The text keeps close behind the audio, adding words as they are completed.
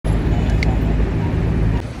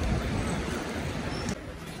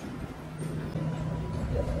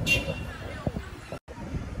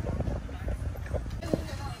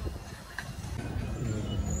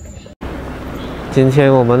今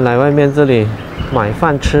天我们来外面这里买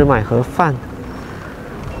饭吃，买盒饭。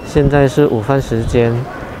现在是午饭时间，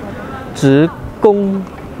职工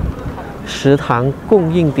食堂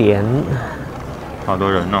供应点，好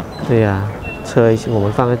多人哦。对呀，车我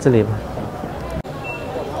们放在这里吧。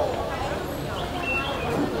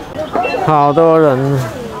好多人，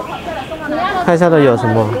看一下都有什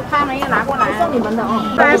么？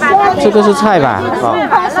这个是菜吧？哦，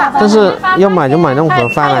但是要买就买那种盒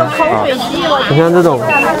饭啊。哦，你看这种，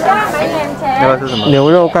那个是什么？牛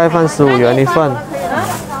肉盖饭15元一份，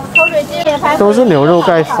都是牛肉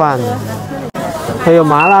盖饭。还有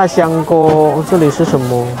麻辣香锅，这里是什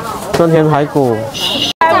么？酸甜排骨。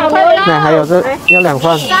那还有这要2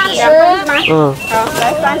份。嗯。好，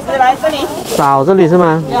来30，来这里。扫这里是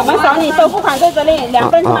吗？我们扫你收付款在这里，2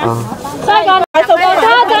份是吗？这个有豆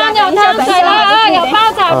浆、有汤水了，有爆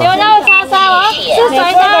炒牛肉叉烧哦，是水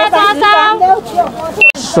的叉烧。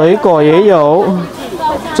水果也有，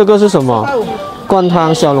这个是什么？灌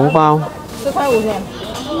汤小笼包。4块5钱。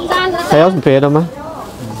还有别的吗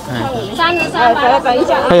33。等一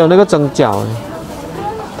下。还有那个蒸饺，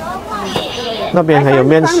那边还有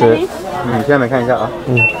面食。下面看一下啊。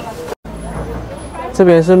这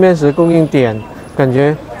边是面食供应点，感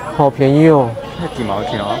觉好便宜哦。才几毛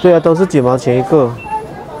钱哦。对啊，都是几毛钱一个。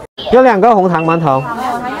要2个红糖馒头。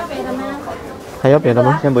还要别的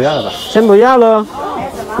吗？先不要了吧。先不要了。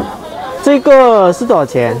这个是多少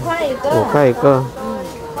钱？5块一个。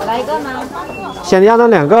来一个吗？先要那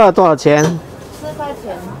2个多少钱4块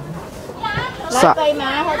钱。来可以吗？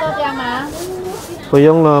喝豆浆吗？不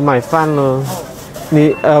用了，买饭了。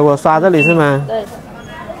我刷这里是吗？对。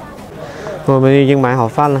我们已经买好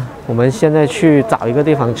饭了，我们现在去找一个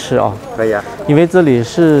地方吃哦。可以啊。因为这里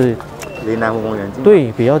是离南湖公园近。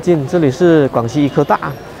对，比较近。这里是广西医科大，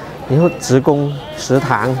然后职工食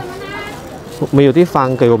堂，没有地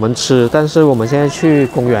方给我们吃，但是我们现在去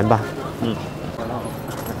公园吧。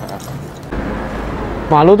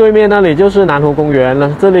马路对面那里就是南湖公园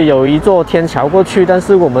了。这里有一座天桥过去，但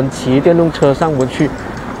是我们骑电动车上不去。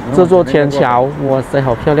这座天桥，哇塞，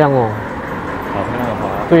好漂亮哦！好漂亮的花。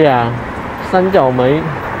对呀，三角梅，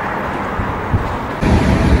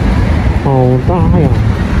好大呀！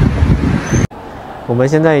我们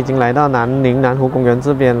现在已经来到南宁南湖公园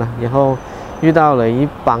这边了，然后遇到了一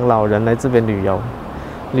帮老人来这边旅游，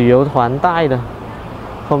旅游团带的。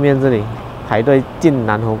后面这里排队进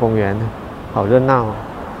南湖公园，好热闹哦！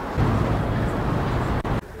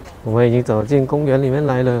我们已经走进公园里面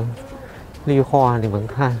来了，绿化你们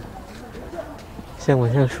看，像不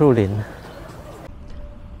像树林？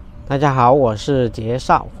大家好，我是杰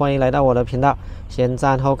少，欢迎来到我的频道。先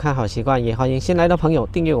赞后看好习惯，也欢迎新来的朋友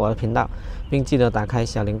订阅我的频道，并记得打开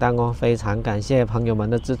小铃铛哦。非常感谢朋友们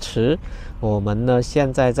的支持。我们呢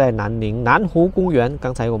现在在南宁南湖公园，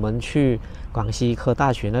刚才我们去广西科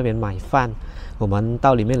大学那边买饭，我们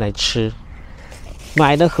到里面来吃。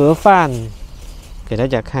买的盒饭给大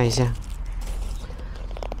家看一下，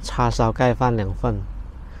叉烧盖饭2份，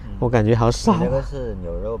我感觉好少。你那个是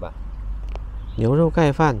牛肉吧？牛肉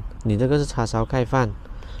盖饭，你这个是叉烧盖饭，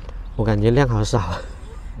我感觉量好少。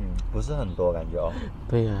不是很多感觉哦。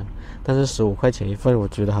对呀，但是15块钱一份，我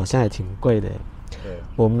觉得好像还挺贵的。对。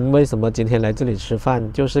我们为什么今天来这里吃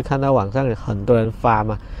饭，就是看到网上有很多人发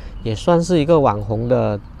嘛，也算是一个网红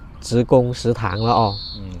的职工食堂了哦。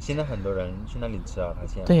现在很多人去那里吃啊，发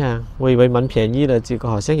现。对呀，我以为蛮便宜的，结果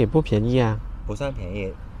好像也不便宜啊。不算便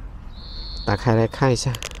宜。打开来看一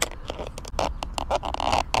下。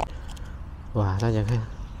哇，大家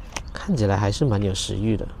看起来还是蛮有食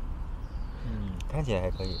欲的。看起来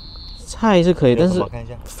还可以。菜是可以，但是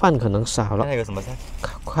饭可能少了。还有什么菜？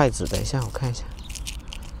筷子，等一下我看一下。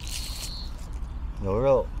牛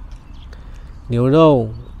肉。牛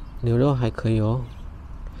肉还可以哦。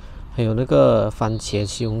还有那个番茄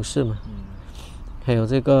西红柿嘛。还有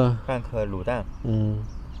这个半颗卤蛋。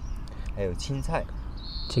还有青菜。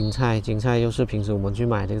青菜又是平时我们去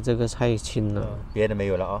买的这个菜青了。别的没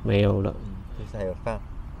有了啊。没有了。就是还有饭。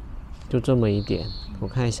就这么一点，我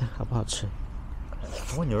看一下好不好吃。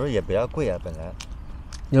不过牛肉也比较贵啊，本来。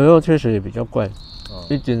牛肉确实也比较贵，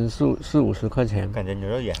一斤40-50块钱。感觉牛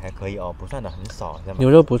肉也还可以哦，不算的很少。牛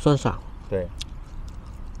肉不算少。对。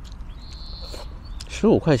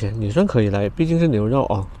15块钱也算可以了，毕竟是牛肉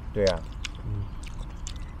哦。对呀。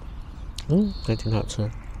还挺好吃。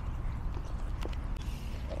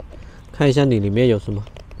看一下你里面有什么。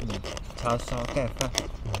叉烧盖饭。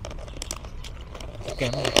盖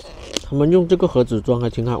面。他们用这个盒子装还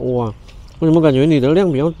挺好哇。为什么感觉你的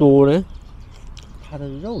量比较多呢？它的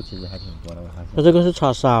肉其实还挺多的，我发现。它这个是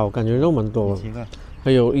叉烧，感觉肉蛮多。奇怪。还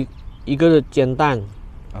有一个的煎蛋。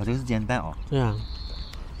这个是煎蛋哦。对啊。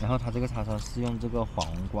然后它这个叉烧是用这个黄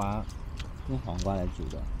瓜，用黄瓜来煮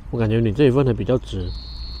的。我感觉你这一份还比较值。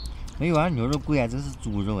没有啊，牛肉贵啊，这是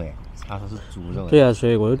猪肉哎，叉烧是猪肉。对啊，所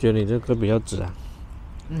以我就觉得你这个比较值啊。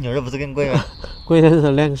牛肉不是更贵吗？贵但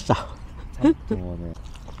是量少。差不多的。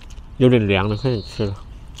有点凉了，快点吃了。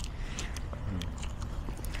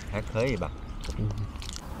还可以吧。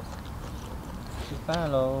吃饭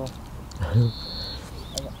喽。哎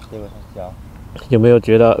呀，给我香蕉。有没有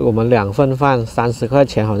觉得我们2份饭30块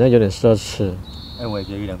钱好像有点奢侈？哎，我也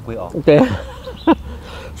觉得有点贵哦。对，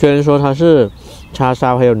虽然说它是叉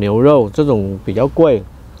烧还有牛肉这种比较贵，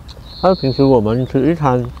但是平时我们吃一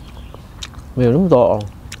餐没有那么多哦。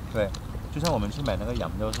对，就像我们去买那个羊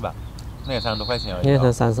肉是吧？那也30多块钱而已、那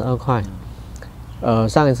个才32块。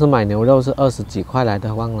上一次买牛肉是20几块来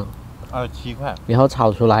的，忘了。27块。然后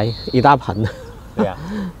炒出来一大盆。对呀、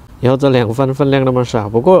然后这2份分量那么少，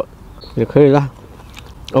不过也可以啦，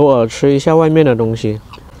偶尔吃一下外面的东西。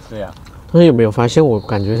对呀、但是有没有发现，我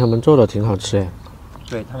感觉他们做的挺好吃哎。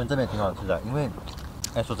对他们这边挺好吃的，因为，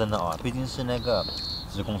哎，说真的哦，毕竟是那个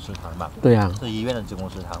职工食堂嘛。对呀、是医院的职工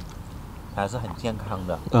食堂，还是很健康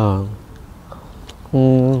的。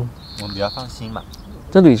我们比较放心嘛。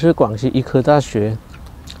这里是广西医科大学，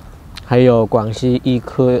还有广西医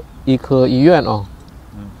科医院哦。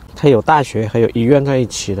它有大学还有医院在一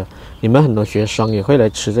起的，你们很多学生也会来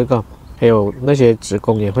吃这个，还有那些职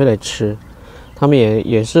工也会来吃，他们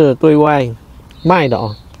也是对外卖的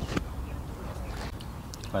哦。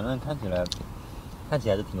反正看起来还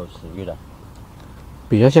是挺有食欲的，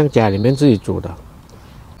比较像家里面自己煮的，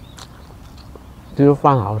就是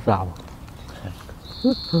饭好少。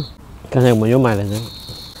刚才我们又买了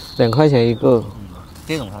2块钱一个。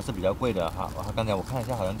这种它是比较贵的哈。刚才我看一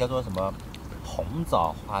下，好像叫做什么红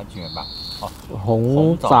枣花卷吧？哦，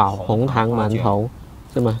红枣红糖馒头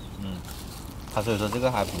是吗？它所以说这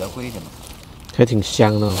个还比较贵一点嘛，还挺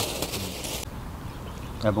香的。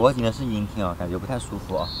不过今天是阴天啊，感觉不太舒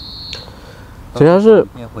服啊。主要是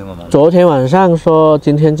灰蒙蒙。昨天晚上说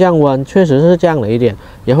今天降温，确实是降了一点，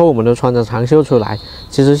然后我们都穿着长袖出来，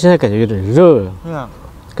其实现在感觉有点热了。对啊，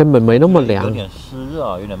根本没那么凉，有点湿热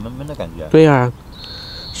啊，有点闷闷的感觉。对啊，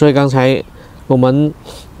所以刚才我们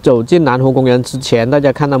走进南湖公园之前，大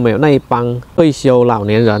家看到没有？那一帮退休老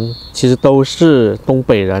年人其实都是东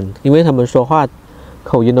北人，因为他们说话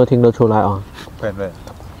口音都听得出来啊。对，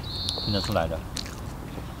听得出来的。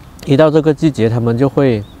一到这个季节，他们就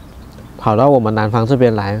会跑到我们南方这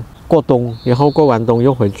边来过冬，然后过完冬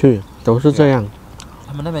又回去，都是这样。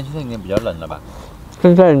他们那边现在应该比较冷了吧？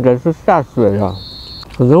现在应该是下雪了，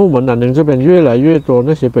反正我们南宁这边越来越多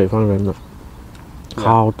那些北方人了，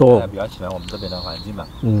好多。比较喜欢我们这边的环境嘛。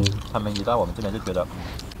他们一到我们这边就觉得，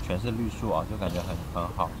全是绿树啊，就感觉很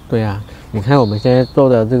好。对啊，你看我们现在坐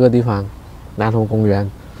的这个地方，南湖公园，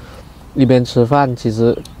一边吃饭，其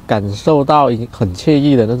实感受到很惬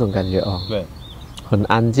意的那种感觉哦。对，很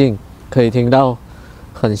安静，可以听到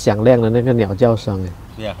很响亮的那个鸟叫声哎。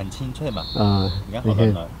对呀、很清脆嘛。你看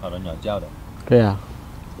好多鸟叫的。对啊，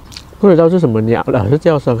不知道是什么鸟了，这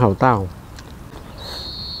叫声好大哦。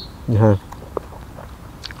你看。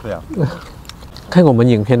对啊。看我们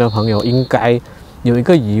影片的朋友应该有一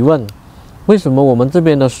个疑问，为什么我们这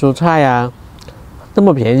边的蔬菜啊这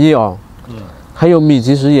么便宜哦？还有米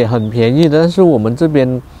其实也很便宜的，但是我们这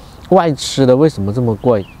边外吃的为什么这么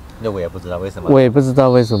贵？那我也不知道为什么。我也不知道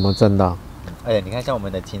为什么，真的。哎呀，你看像我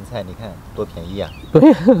们的青菜，你看多便宜啊！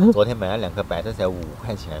对，昨天买了2颗白菜才5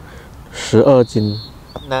块钱，12斤。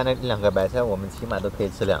那2颗白菜我们起码都可以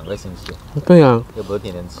吃2个星期。对啊，又不是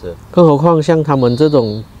天天吃。更何况像他们这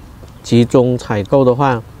种集中采购的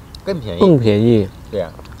话，更便宜。更便宜。对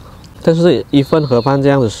啊。但是一份盒饭这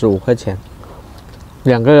样子15块钱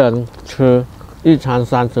，2个人吃一餐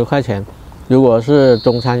30块钱，如果是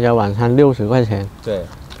中餐加晚餐60块钱。对，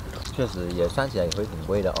确实也算起来也会挺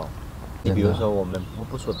贵的哦。你比如说我们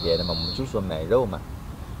不说别的嘛，我们就说买肉嘛。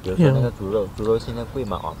比如说那个猪肉现在贵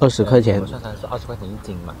嘛20块钱。我们算它是20块钱1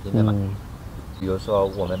斤嘛，现在嘛。比如说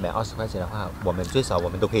我们买20块钱的话，我们最少我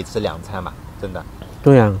们都可以吃2餐嘛，真的。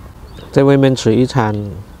对啊，在外面吃一餐，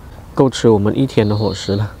够吃我们1天的伙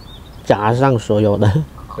食了，加上所有的。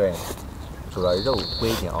对，除了肉贵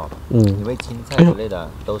一点哦。因为青菜之类的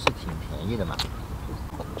都是挺便宜的嘛。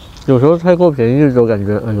有时候太过便宜就感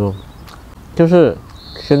觉，哎呦，就是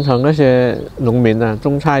县城那些农民啊，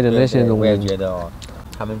种菜的那些农民，我也觉得哦，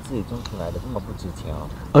他们自己种出来的这么不值钱哦。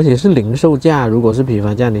而且是零售价，如果是批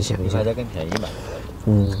发价，你想一下，批发价更便宜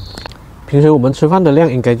嘛。平时我们吃饭的量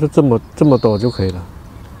应该就这么多就可以了。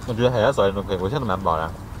我觉得还要少一点都可以，我现在都蛮饱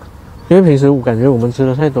了。因为平时我感觉我们吃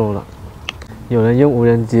的太多了，有人用无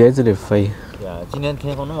人机在这里飞。对啊，今天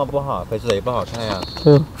天空那么不好，飞出来也不好看呀。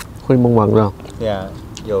灰蒙蒙的。对啊，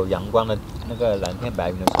有阳光的那个蓝天白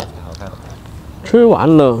云的色彩好看。吃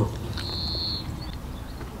完了，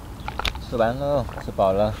吃完了，吃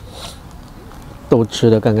饱了。都吃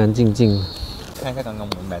得干干净净。看一下刚刚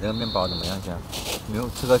我们买这个面包怎么样香？没有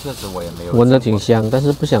这个确实我也没有。闻着挺香，但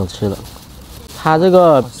是不想吃了。它这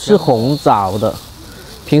个是红枣的，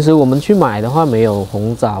平时我们去买的话没有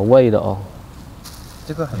红枣味的哦。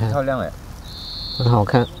这个很漂亮哎，很好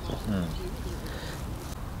看。嗯，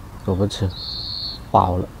我不吃，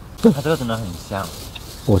饱了。它这个真的很香，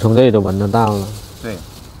我从这里都闻得到了。对，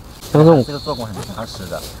像这种这个做工很扎实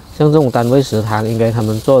的。像这种单位食堂，应该他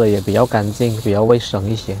们做的也比较干净，比较卫生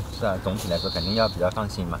一些。是啊，总体来说肯定要比较放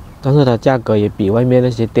心嘛。但是它价格也比外面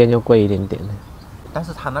那些店要贵一点点。但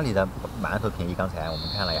是它那里的馒头便宜，刚才我们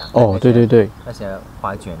看了呀。哦，对对对，那些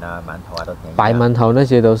花卷啊、馒头啊都便宜。白馒头那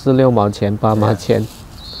些都是6毛钱、8毛钱。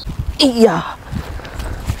哎呀，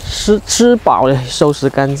吃饱了，收拾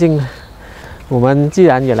干净了。我们既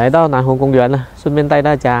然也来到南湖公园了，顺便带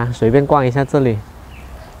大家随便逛一下这里。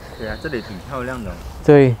对啊，这里挺漂亮的。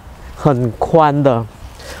对，很宽的。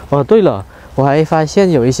哦，对了，我还发现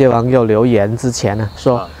有一些网友留言之前呢，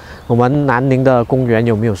说我们南宁的公园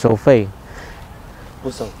有没有收费？不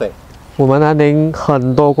收费。我们南宁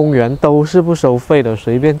很多公园都是不收费的，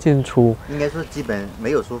随便进出。应该说基本没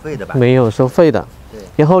有收费的吧？没有收费的。对。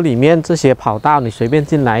然后里面这些跑道你随便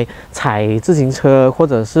进来，踩自行车或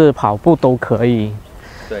者是跑步都可以。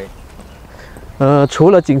对。除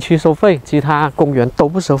了景区收费，其他公园都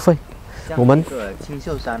不收费。我们这个青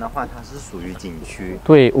秀山的话，它是属于景区。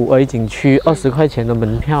对，5A 景区20块钱的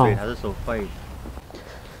门票。对，它是收费。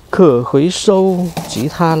可回收吉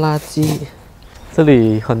他垃圾，这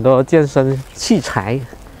里很多健身器材。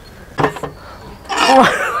哇！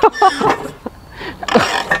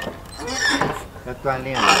要锻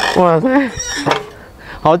炼了。哇塞！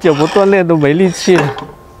好久不锻炼都没力气了。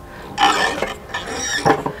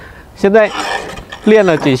现在练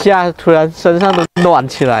了几下，突然身上都暖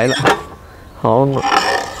起来了，好暖！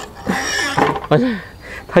而且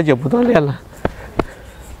太久不锻炼了，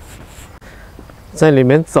在里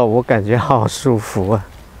面走我感觉好舒服啊，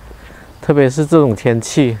特别是这种天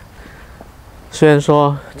气。虽然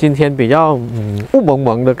说今天比较雾蒙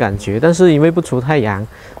蒙的感觉，但是因为不出太阳，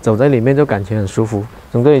走在里面就感觉很舒服。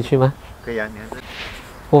从这里去吗？可以啊，你看这。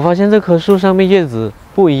我发现这棵树上面叶子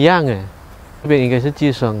不一样哎，这边应该是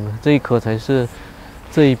寄生的，这一棵才是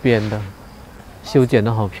这一边的，修剪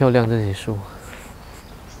的好漂亮这些树。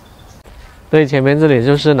对，前面这里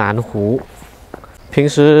就是南湖，平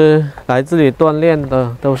时来这里锻炼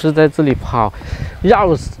的都是在这里跑，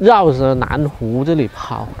绕着南湖这里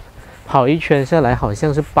跑。跑一圈下来好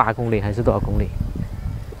像是8公里还是多少公里？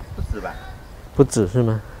不止吧？不止是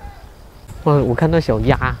吗？哇，我看到小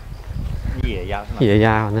鸭，野鸭是吗？野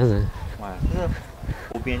鸭好像是。哇，这个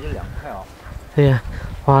湖边就2块哦。哎呀，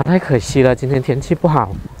哇，太可惜了，今天天气不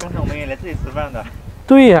好。刚才我们也来这里吃饭的。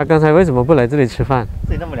对呀，刚才为什么不来这里吃饭？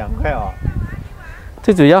这里那么凉快哦。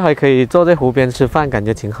最主要还可以坐在湖边吃饭，感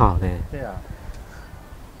觉挺好的。对啊。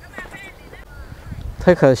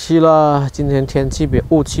太可惜了，今天天气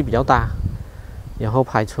雾气比较大，然后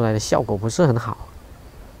拍出来的效果不是很好。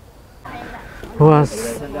哇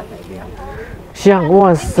塞，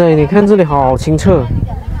哇塞，你看这里好清澈，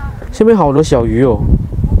下面好多小鱼哦，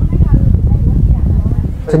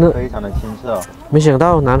真的非常的清澈哦。没想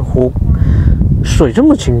到南湖水这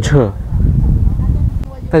么清澈，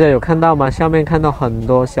大家有看到吗？下面看到很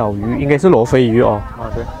多小鱼，应该是罗非鱼哦。啊，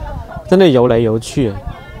对，真的游来游去。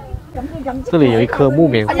这里有一棵木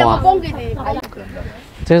棉花，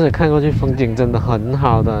这样子看过去风景真的很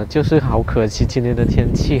好的，就是好可惜今天的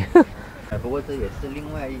天气。不过这也是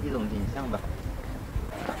另外一种景象吧。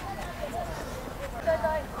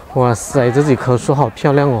哇塞，这几棵树好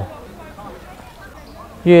漂亮哦！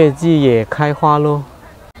月季也开花喽。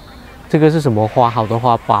这个是什么花？好多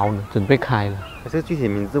花苞呢，准备开了。这个具体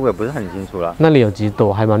名字我也不是很清楚了。那里有几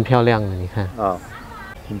朵，还蛮漂亮的，你看。啊，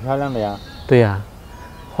挺漂亮的呀。对呀。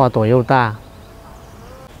花朵又大，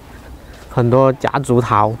很多夹竹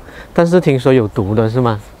桃，但是听说有毒的是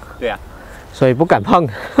吗？对呀，所以不敢碰。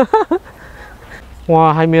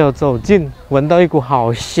哇，还没有走近，闻到一股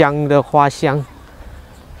好香的花香，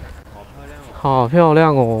好漂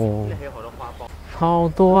亮哦！这里还有好多花苞，好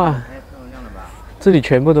多啊！太漂亮了吧！这里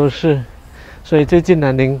全部都是，所以最近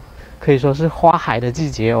南宁可以说是花海的季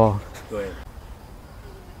节哦。对，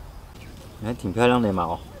还挺漂亮的嘛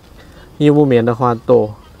哦。夜木棉的花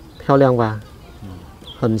朵。漂亮吧？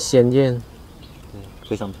很鲜艳，对，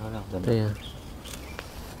非常漂亮，真的。对呀，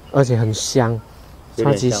而且很香，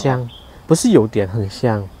超级香，不是有点很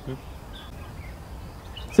香。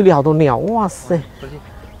这里好多鸟，哇塞！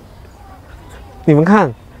你们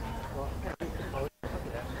看，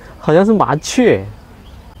好像是麻雀。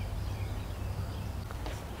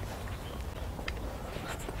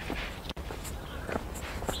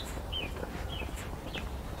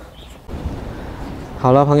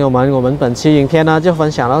好了，朋友们，我们本期影片呢就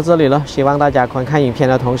分享到这里了。希望大家观看影片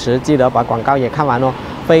的同时，记得把广告也看完哦。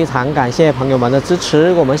非常感谢朋友们的支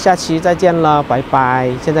持，我们下期再见了，拜拜。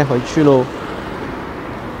现在回去喽。